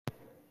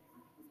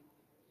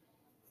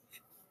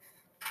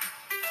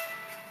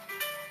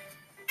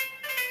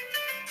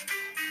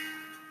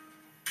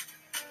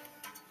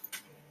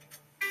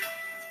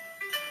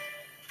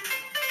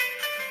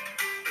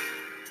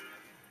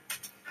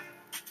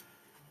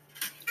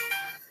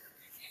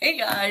Hey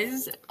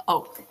guys.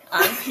 Oh,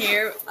 I'm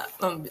here.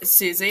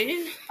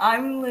 Susie.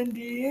 I'm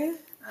Lindy.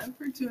 I'm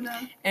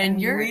Fortuna. And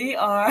we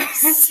are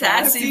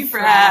Sassy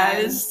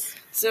Fraz.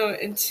 So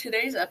in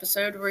today's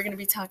episode, we're going to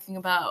be talking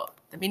about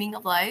the meaning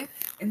of life.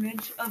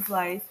 Image of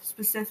life,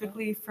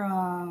 specifically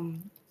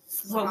from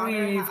what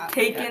we've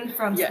taken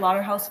from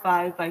Slaughterhouse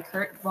 5 by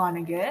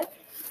Vonnegut.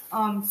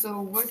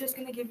 So we're just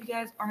going to give you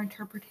guys our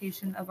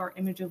interpretation of our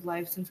image of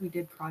life since we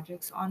did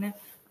projects on it.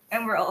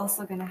 And we're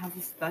also going to have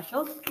a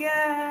special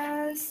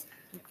guest.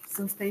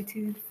 So stay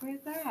tuned for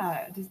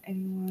that. Does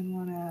anyone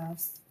want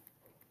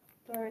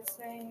to start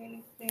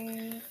saying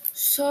anything?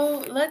 So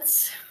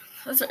let's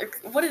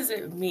what does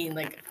it mean?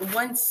 Like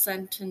one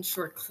sentence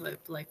short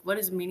clip. Like what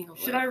is meaning of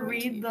life? Should I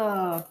read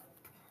the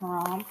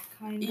prompt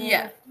kind of?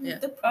 Yeah.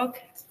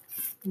 Okay.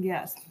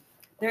 Yes.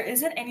 There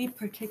isn't any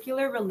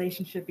particular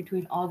relationship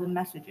between all the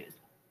messages,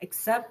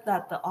 except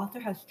that the author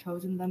has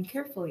chosen them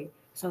carefully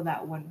so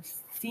that when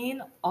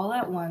seen all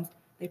at once,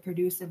 they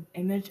produce an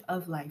image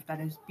of life that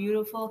is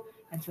beautiful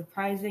and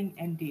surprising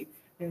and deep.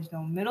 There's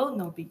no middle,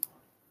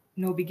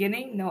 no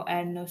beginning, no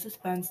end, no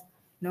suspense,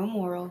 no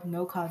moral,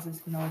 no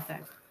causes, no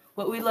effects.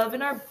 What we love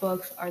in our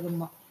books are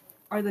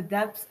the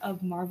depths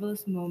of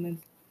marvelous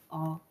moments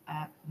all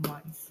at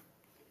once.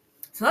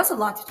 So that's a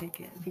lot to take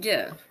in.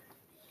 Yeah.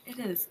 It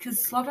is, because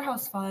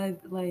Slaughterhouse 5,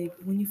 like,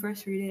 when you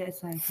first read it,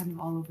 it's, like, kind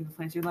of all over the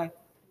place. You're like,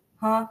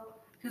 huh?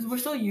 Because we're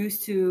so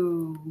used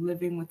to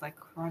living with, like,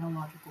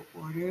 chronological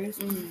orders,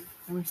 and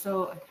we're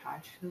so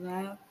attached to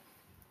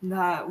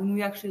that when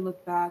we actually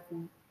look back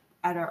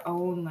at our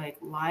own, like,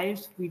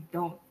 lives, we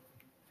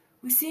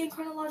see in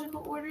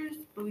chronological orders,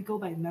 but we go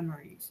by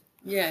memories.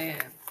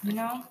 Yeah. You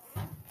know?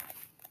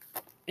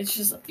 It's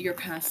just your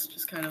past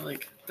just kind of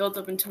like built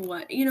up into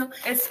what,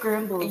 It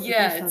scrambles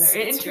Yeah, with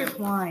each other. It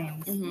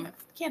intertwines. Mm-hmm.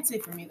 Can't say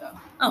for me though.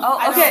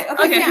 Okay.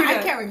 I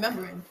can't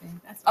remember anything.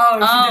 That's she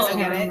doesn't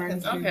get remember it.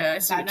 anything. Okay, I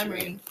see Bad what you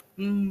memory.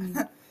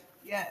 mean.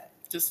 Yeah.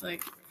 Just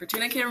like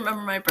Fortuna can't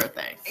remember my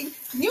birthday.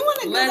 You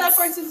want to do that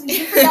for since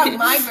you forgot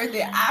my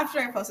birthday after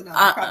I posted on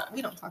the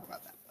We don't talk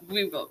about that.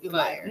 We will, You but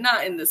liar.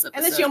 not in this episode.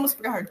 And then she almost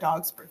forgot her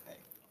dog's birthday.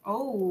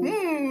 Oh.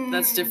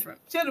 That's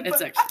different. Should've It's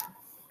put- actually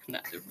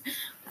not different.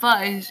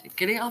 But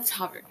getting off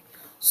topic.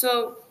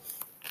 So,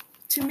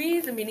 to me,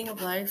 the meaning of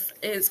life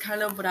is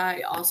kind of what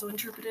I also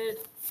interpreted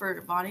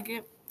for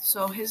Vonnegut.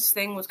 So his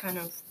thing was kind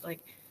of like,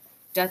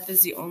 death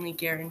is the only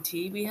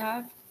guarantee we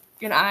have.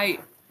 And I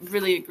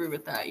really agree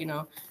with that,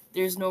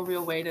 There's no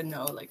real way to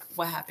know, like,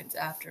 what happens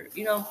after,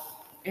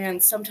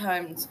 And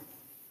sometimes,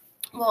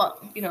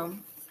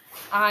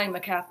 I'm a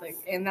Catholic,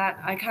 and that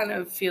I kind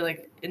of feel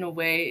like, in a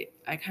way,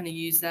 I kind of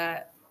use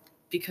that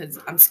because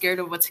I'm scared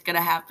of what's going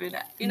to happen,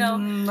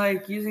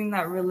 Like using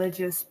that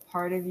religious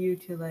part of you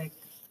to, like,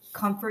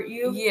 comfort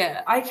you.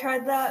 Yeah. I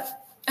tried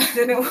that.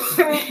 Didn't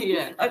work.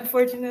 Yeah.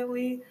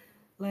 Unfortunately.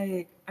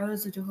 Like, I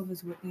was a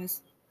Jehovah's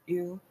Witness.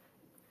 Ew.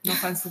 No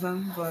offense to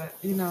them, but,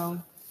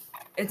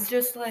 it's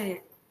just,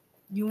 like,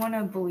 you want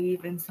to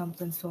believe in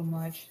something so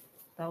much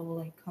that will,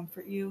 like,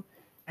 comfort you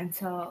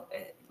until,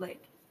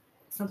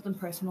 something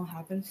personal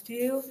happens to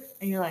you,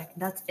 and you're like,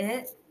 that's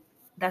it?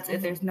 That's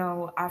it. There's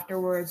no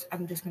afterwards.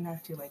 I'm just going to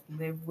have to, like,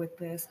 live with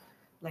this,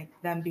 like,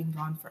 them being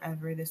gone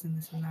forever, this and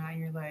this and that.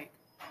 And you're like,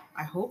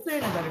 I hope they're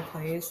in a better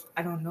place.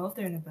 I don't know if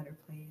they're in a better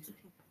place.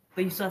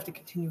 But you still have to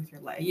continue with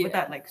your life. Yeah. With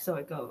that, like, so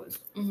it goes.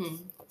 Mm-hmm.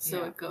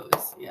 So it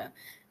goes, yeah.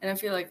 And I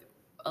feel like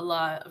a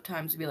lot of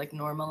times we, like,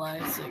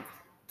 normalize, like,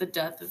 the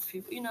death of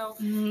people,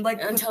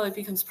 until it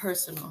becomes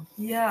personal.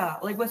 Yeah.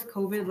 Like, with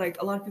COVID, like,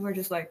 a lot of people are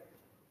just like,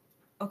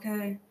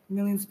 okay,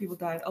 millions of people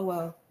died. Oh,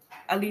 well.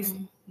 At least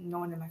no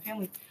one in my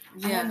family.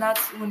 Yeah. And then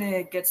that's when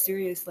it gets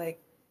serious.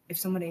 Like, if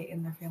somebody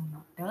in their family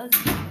does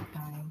end up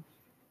dying,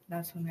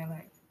 that's when they're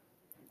like,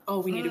 oh,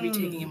 we need to be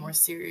taking it more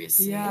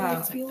seriously. Yeah.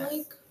 I feel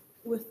like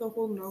with the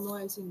whole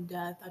normalizing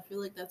death, I feel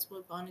like that's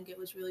what Vonnegut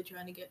was really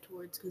trying to get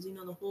towards, because,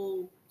 the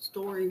whole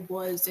story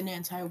was an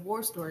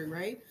anti-war story,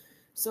 right?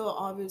 So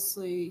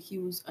obviously he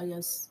was, I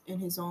guess, in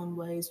his own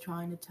ways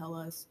trying to tell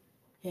us,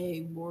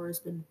 hey, war has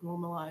been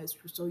normalized.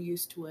 We're so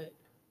used to it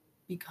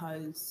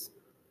because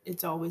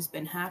it's always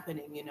been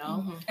happening,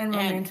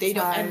 And they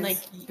don't, and like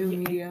through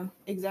media.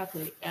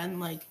 Exactly. And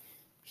like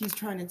he's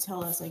trying to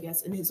tell us, I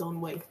guess, in his own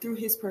way, through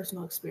his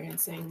personal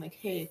experience, saying like,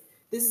 hey,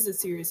 this is a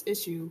serious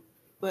issue,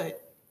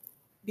 but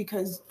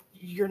because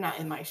you're not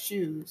in my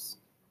shoes,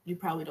 you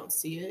probably don't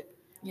see it.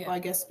 Yeah. But I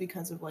guess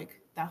because of like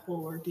that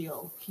whole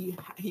ordeal, he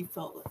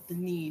felt like the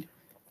need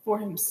for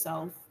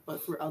himself,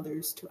 but for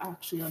others to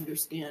actually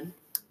understand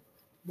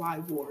why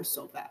war is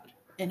so bad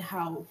and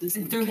how this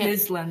through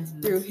his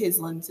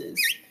lenses,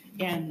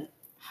 and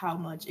how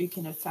much it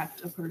can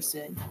affect a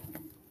person.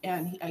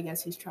 And I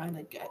guess he's trying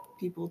to get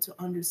people to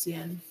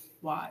understand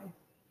why,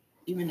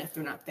 even if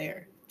they're not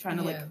there, trying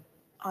to like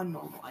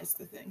unnormalize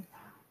the thing.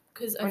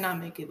 Or not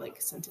make it like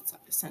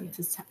desensitized.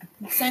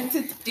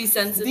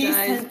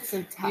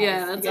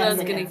 Yeah, that's what I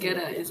was gonna get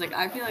at. Is like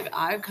I feel like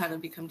I've kind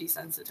of become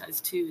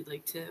desensitized too,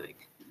 like to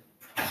like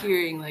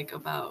hearing like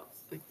about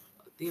like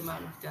the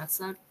amount of deaths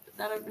that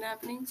have been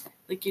happening.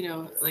 Like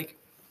like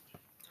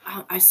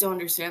I still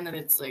understand that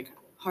it's like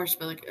harsh,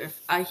 but like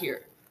if I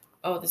hear,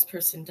 oh, this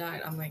person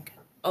died, I'm like,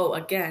 oh,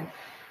 again,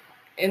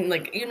 and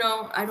like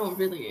I don't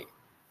really,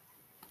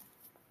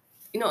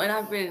 and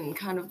I've been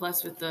kind of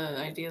blessed with the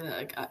idea that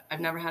like I've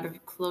never had a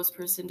close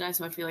person die,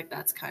 so I feel like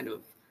that's kind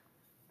of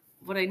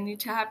what I need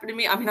to happen to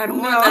me. I mean, I don't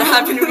want that to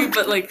happen to me,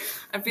 but like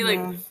I feel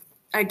like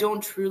I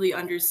don't truly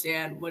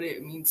understand what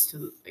it means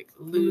to like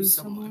lose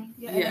someone.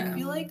 Yeah, and I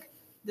feel like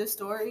this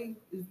story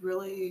is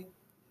really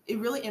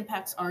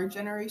impacts our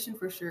generation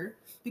for sure,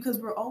 because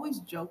we're always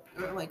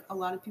joking, or like a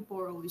lot of people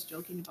are always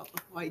joking about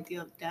the whole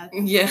idea of death.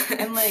 Yeah.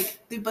 And like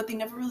but they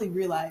never really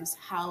realize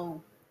how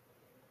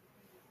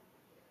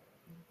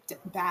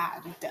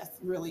bad death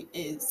really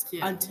is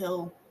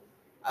until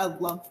a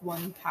loved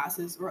one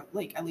passes, or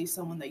like at least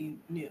someone that you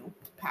knew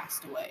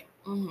passed away.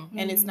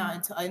 And it's not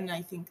until, and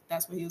I think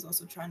that's what he was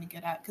also trying to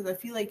get at, because I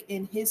feel like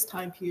in his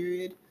time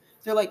period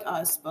they're like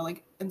us, but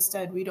like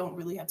instead we don't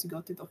really have to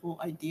go through the whole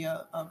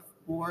idea of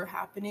war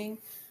happening,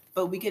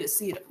 but we get to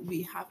see it,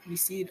 we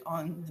see it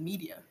on the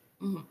media,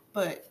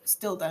 but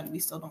still then we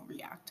still don't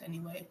react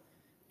anyway.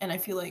 And I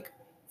feel like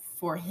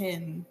for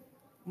him,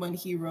 when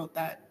he wrote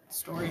that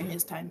story in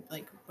his time,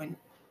 like when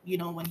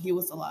when he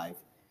was alive,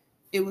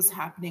 it was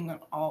happening on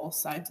all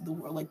sides of the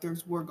world. Like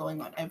there's war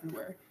going on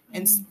everywhere,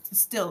 and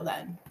still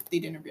then they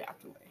didn't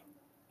react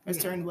a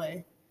certain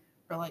way,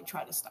 or like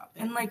try to stop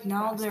it. And like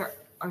now there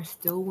are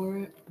still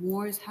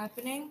wars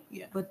happening,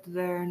 but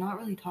they're not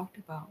really talked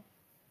about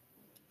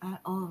at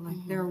all. Like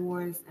there are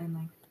wars in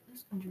like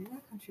this country,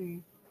 that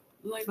country,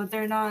 like, but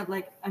they're not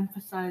like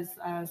emphasized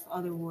as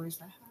other wars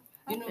that have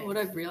happened. You know what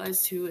I've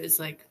realized too is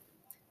like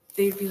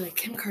they'd be like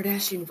Kim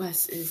Kardashian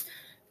West is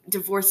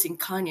divorcing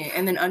Kanye,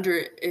 and then under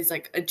is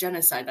like a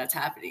genocide that's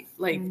happening.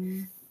 Like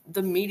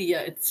the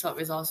media itself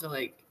is also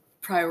like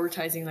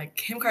prioritizing like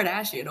Kim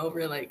Kardashian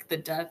over like the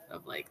death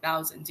of like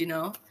thousands,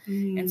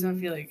 and so I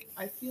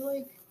feel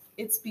like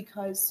it's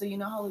because, so you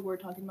know how like we're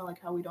talking about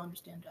like how we don't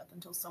understand death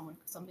until something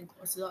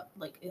close to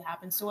like it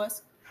happens to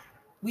us.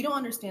 We don't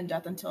understand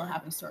death until it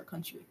happens to our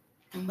country.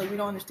 Like we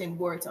don't understand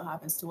war until it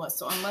happens to us.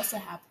 So unless it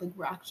happens, like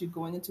we're actually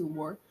going into a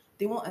war,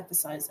 they won't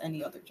emphasize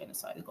any other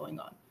genocide going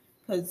on,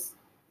 because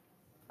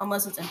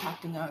unless it's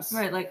impacting us,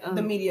 right? Like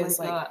the media is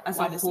like, as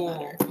why a does whole.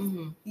 it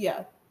matter?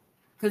 Yeah,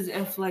 because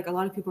if like a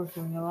lot of people are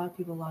feeling a lot of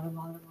people,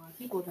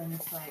 then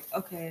it's like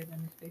okay, then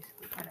it's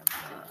basically kind of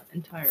the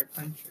entire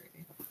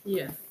country.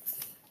 Yeah.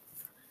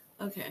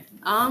 Okay.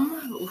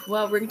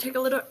 Well, we're gonna take a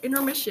little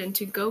intermission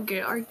to go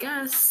get our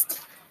guest.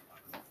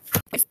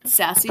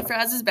 Sassy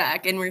Fraz is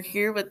back, and we're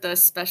here with the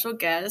special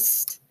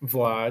guest,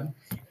 Vlad.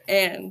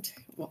 And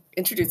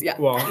introduce. Yeah.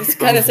 Well, just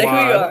kind of say who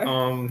you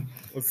are.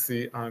 Let's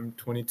see. I'm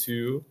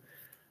 22.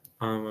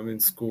 I'm in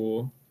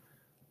school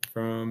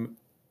from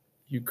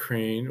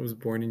Ukraine. I was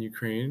born in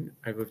Ukraine.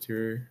 I've lived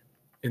here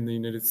in the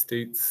United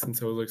States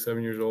since I was like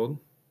 7 years old.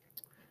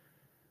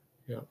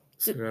 Yeah.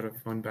 So I got a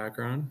fun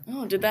background.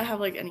 Oh, did that have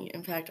like any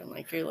impact on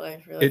like your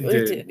life? Or, like,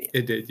 it did.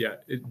 It did. Yeah,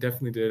 it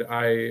definitely did.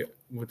 I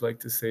would like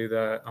to say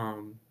that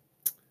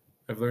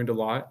I've learned a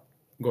lot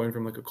going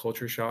from like a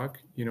culture shock,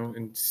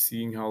 and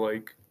seeing how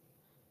like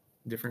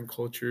different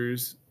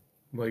cultures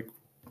like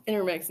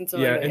intermix and so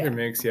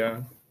intermix.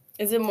 Yeah.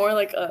 Is it more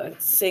like a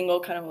single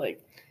kind of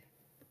like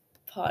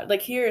pot?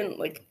 Like here in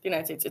like the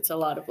United States, it's a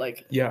lot of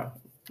like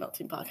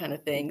melting pot kind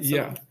of thing.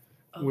 So,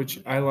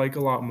 which I like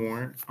a lot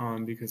more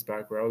because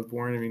back where I was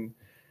born, I mean,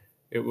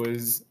 it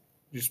was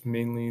just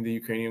mainly the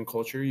Ukrainian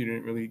culture. You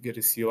didn't really get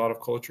to see a lot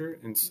of culture,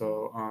 and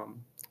so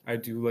I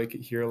do like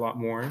it here a lot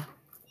more.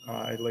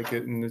 I like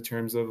it in the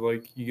terms of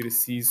like you get to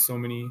see so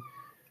many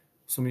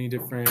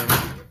different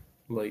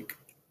like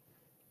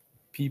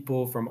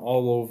people from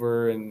all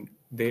over, and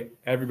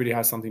everybody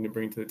has something to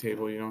bring to the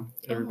table.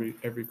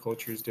 Every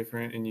culture is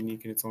different and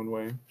unique in its own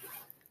way.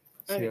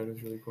 So yeah, it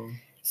was really cool.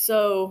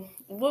 So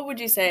what would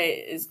you say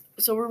is,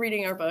 so we're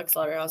reading our book,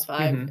 Slaughterhouse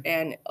 5,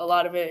 and a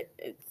lot of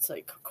it's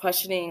like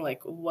questioning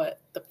like what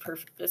the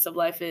purpose of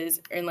life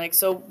is, and like,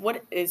 so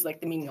what is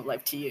like the meaning of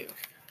life to you?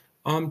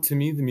 To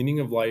me, the meaning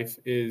of life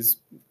is,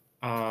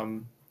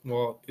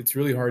 well, it's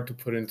really hard to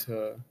put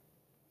into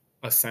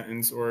a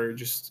sentence or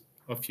just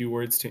a few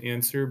words to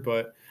answer,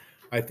 but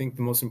I think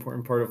the most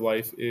important part of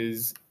life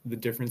is the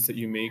difference that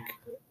you make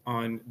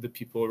on the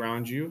people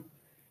around you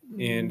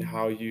and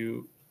how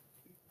you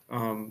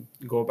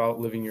go about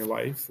living your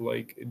life.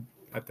 Like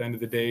at the end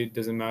of the day, it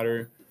doesn't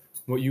matter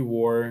what you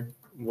wore,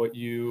 what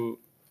you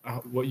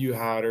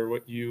had, or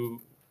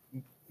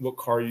what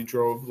car you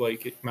drove.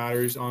 Like it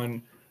matters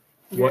on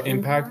what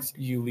impact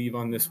you leave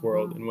on this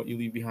world and what you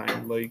leave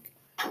behind. Like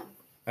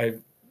I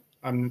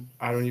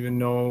don't even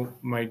know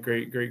my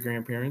great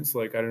grandparents.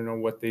 Like I don't know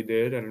what they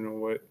did. I don't know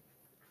what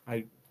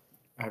I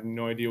have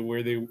no idea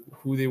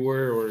who they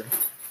were or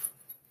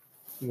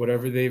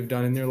whatever they've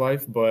done in their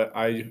life, but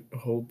I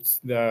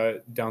hoped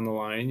that down the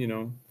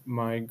line,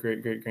 my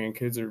great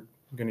grandkids are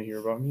going to hear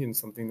about me and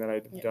something that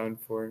I've done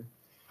for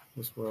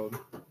this world.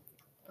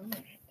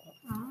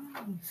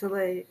 So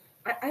like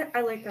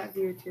I like that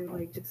view too,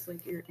 like just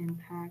like your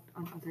impact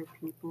on other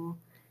people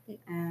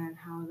and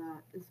how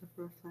that is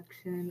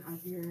reflection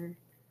of your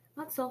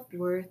not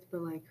self-worth,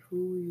 but like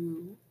who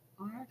you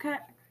are. Kind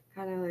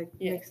of like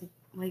makes it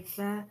like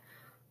that.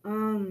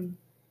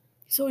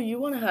 So you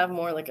want to have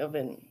more like of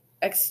an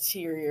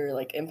exterior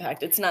like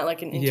impact. It's not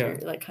like an interior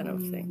like kind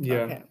of thing. Yeah.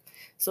 Okay.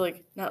 So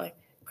like not like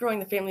growing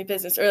the family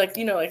business or like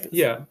like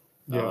Yeah.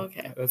 Oh,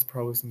 okay. That's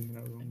probably something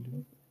I would want to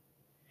do.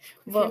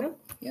 Well,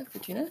 yeah,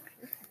 Regina.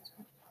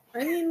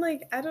 I mean,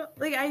 like, I don't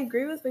like. I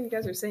agree with what you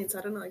guys are saying, so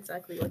I don't know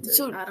exactly what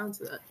to add on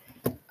to that.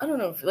 I don't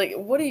know. Like,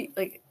 what do you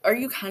like? Are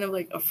you kind of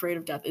like afraid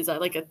of death? Is that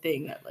like a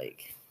thing that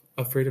like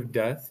afraid of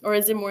death, or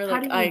is it more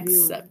like I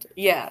accept it?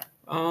 Yeah.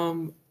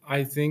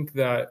 I think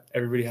that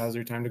everybody has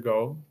their time to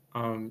go,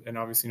 and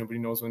obviously nobody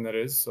knows when that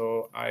is.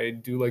 So I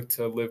do like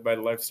to live by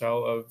the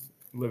lifestyle of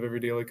live every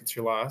day like it's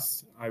your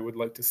last. I would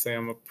like to say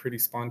I'm a pretty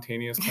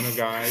spontaneous kind of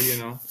guy,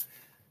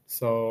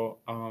 So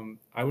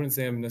I wouldn't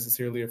say I'm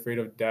necessarily afraid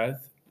of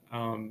death,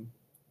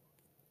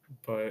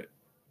 but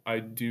I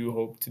do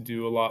hope to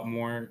do a lot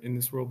more in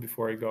this world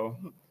before I go.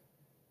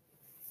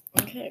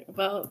 Okay.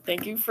 Well,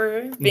 thank you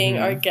for being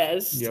our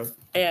guest. Yep.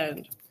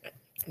 And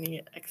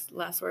any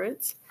last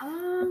words?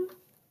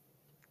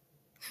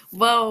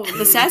 Well,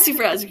 the Sassy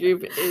Fraz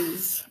group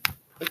is.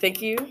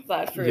 Thank you,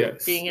 Vlad, for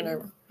being in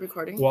our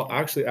recording. Well,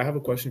 actually, I have a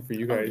question for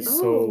you guys.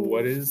 So,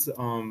 what is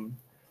one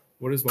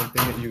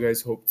thing that you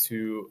guys hope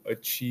to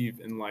achieve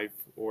in life,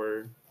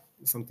 or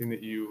something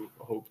that you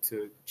hope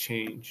to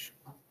change?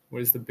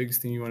 What is the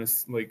biggest thing you want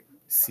to like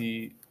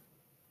see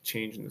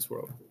change in this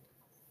world?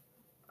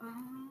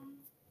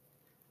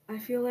 I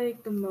feel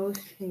like the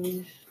most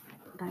change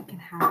that can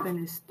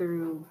happen is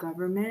through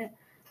government.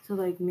 So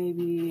like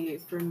maybe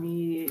for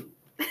me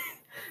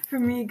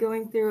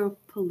going through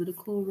a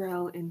political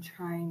route and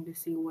trying to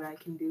see what I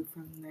can do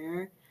from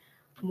there,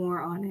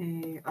 more on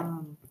a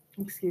on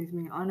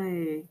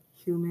a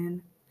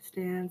human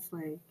stance,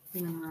 like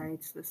human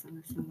rights, this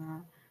and this and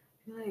that.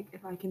 I feel like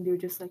if I can do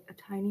just like a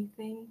tiny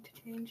thing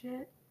to change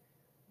it,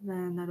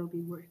 then that'll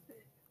be worth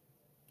it.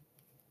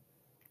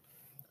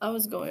 I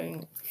was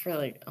going for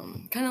like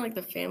kind of like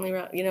the family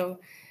route,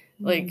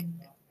 like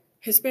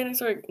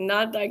Hispanics are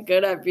not that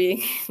good at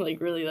being like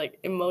really like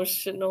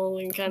emotional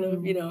and kind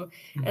of, and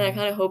I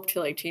kind of hope to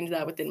like change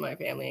that within my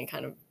family and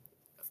kind of,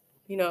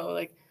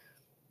 like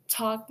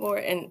talk more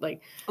and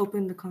like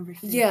open the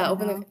conversation. Yeah,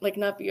 like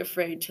not be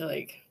afraid to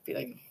like be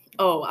like,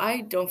 oh,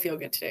 I don't feel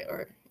good today,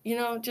 or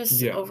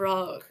just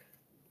overall.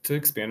 To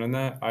expand on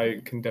that,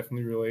 I can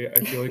definitely relate.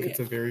 I feel like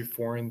it's a very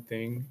foreign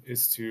thing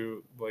is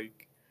to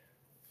like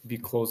be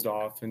closed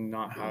off and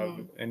not have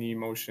any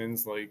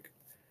emotions, like,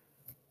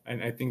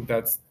 and I think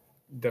that's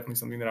definitely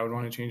something that I would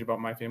want to change about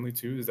my family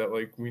too, is that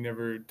like we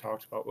never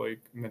talked about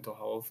like mental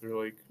health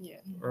or like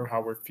or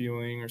how we're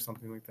feeling or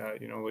something like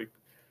that, like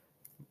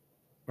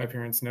my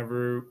parents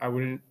never, I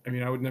would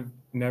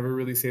never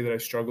really say that I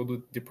struggled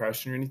with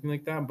depression or anything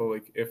like that, but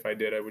like if I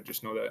did, I would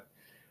just know that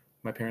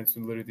my parents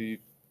would literally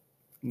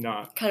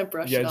not kind of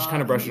brush it off. Just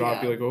kind of brush it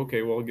off, be like,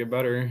 okay, well, get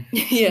better.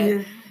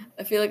 Yeah.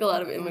 I feel like a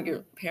lot of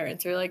immigrant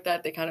parents are like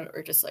that. They kind of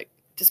are just like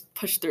just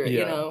push through it,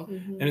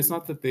 And it's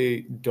not that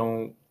they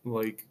don't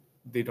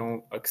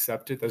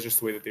accept it, that's just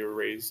the way that they were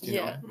raised,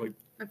 you know. Like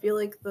I feel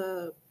like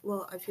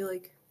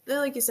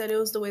like you said, it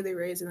was the way they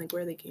raised and like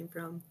where they came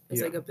from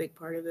is like a big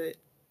part of it,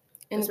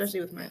 and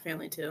especially with my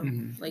family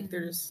too. Like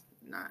they're just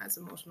not as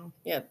emotional.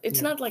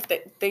 It's not like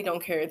that they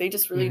don't care, they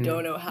just really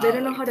don't know how. They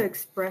don't know how to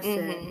express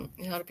it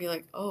and how to be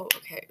like, oh,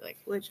 okay, like,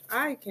 which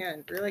I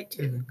can relate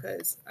to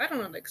because I don't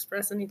know how to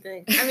express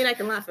anything. I mean, I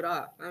can laugh it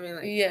off. I mean,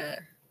 like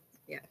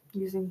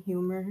using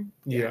humor.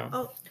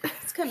 Oh,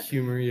 it's kind of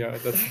humor.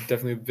 That's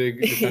definitely a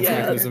big defense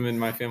mechanism in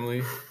my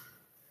family.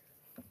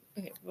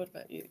 Okay, what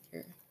about you?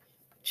 Your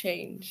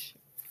change?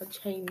 A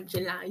change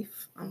in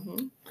life.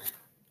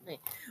 Well,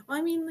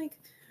 I mean, like,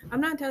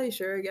 I'm not entirely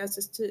sure. I guess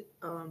just to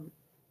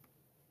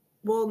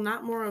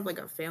not more of like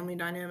a family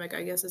dynamic.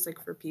 I guess it's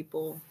like for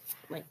people,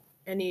 like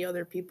any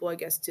other people. I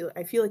guess too.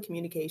 I feel like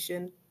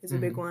communication is a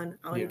big one.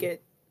 I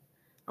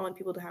want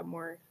people to have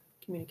more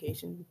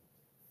communication.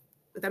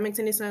 If that makes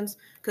any sense,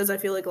 because I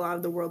feel like a lot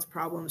of the world's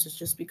problems is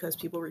just because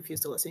people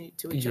refuse to listen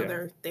to each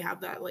other. They have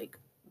that like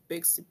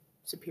big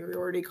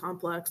superiority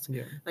complex.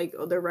 Like,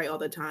 oh, they're right all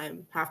the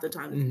time. Half the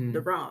time they're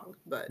wrong.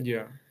 But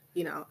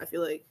I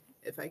feel like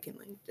if I can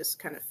like just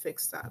kind of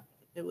fix that,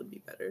 it would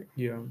be better.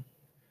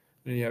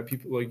 And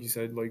people, like you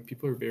said, like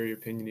people are very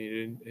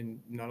opinionated, and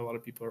not a lot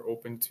of people are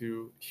open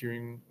to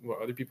hearing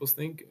what other people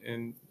think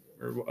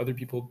or what other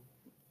people's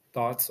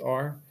thoughts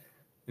are.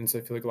 And so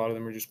I feel like a lot of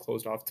them are just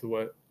closed off to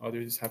what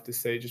others have to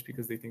say just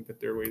because they think that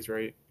their way is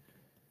right.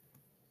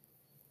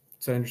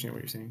 So I understand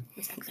what you're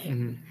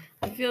saying.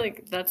 I feel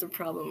like that's a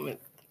problem with,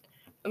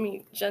 I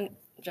mean, Gen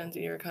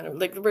Z are kind of,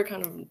 like, we're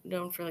kind of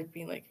known for, like,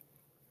 being, like,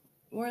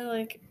 more,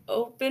 like,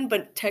 open,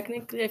 but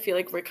technically I feel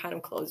like we're kind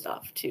of closed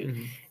off, too,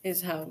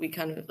 is how we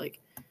kind of, like,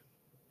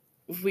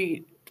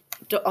 we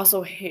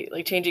also hate,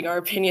 like, changing our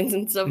opinions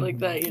and stuff like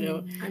that,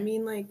 I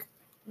mean, like,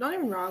 not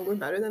even wrong, we're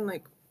better than,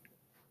 like,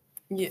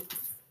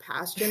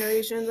 past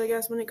generations, I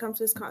guess, when it comes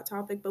to this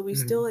topic, but we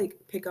still like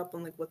pick up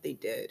on like what they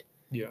did.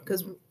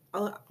 Because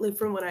like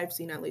from what I've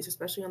seen, at least,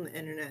 especially on the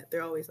internet,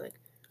 they're always like,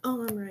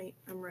 "Oh, I'm right.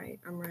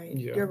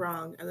 Yeah. You're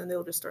wrong," and then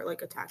they'll just start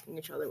like attacking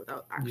each other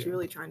without actually Yeah.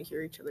 really trying to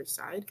hear each other's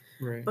side.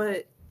 Right.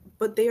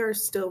 But they are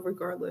still,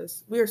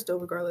 regardless, we are still,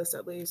 regardless,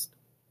 at least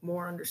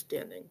more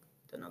understanding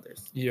than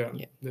others. Yeah,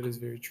 Yeah. that is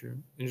very true.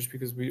 And just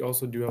because we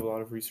also do have a lot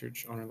of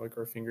research on like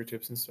our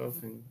fingertips and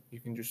stuff, and you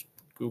can just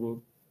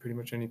Google pretty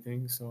much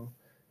anything. So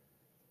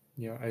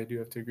yeah, I do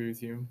have to agree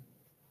with you.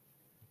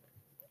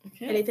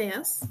 Okay. Anything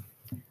else?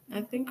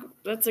 I think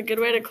that's a good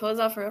way to close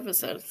off our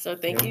episode. So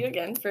thank Yeah. you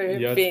again for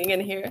Yeah. being in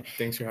here.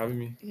 Thanks for having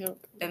me. Yep.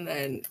 And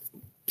then,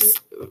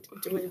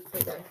 Do we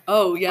play that?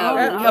 oh yeah, Oh,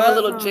 we have a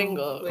little awesome.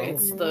 jingle. Wait.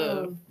 It's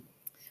the.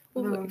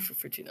 We'll No. wait for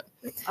Fortuna.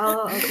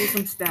 I'll do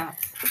some stats.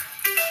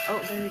 Oh,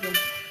 there we go.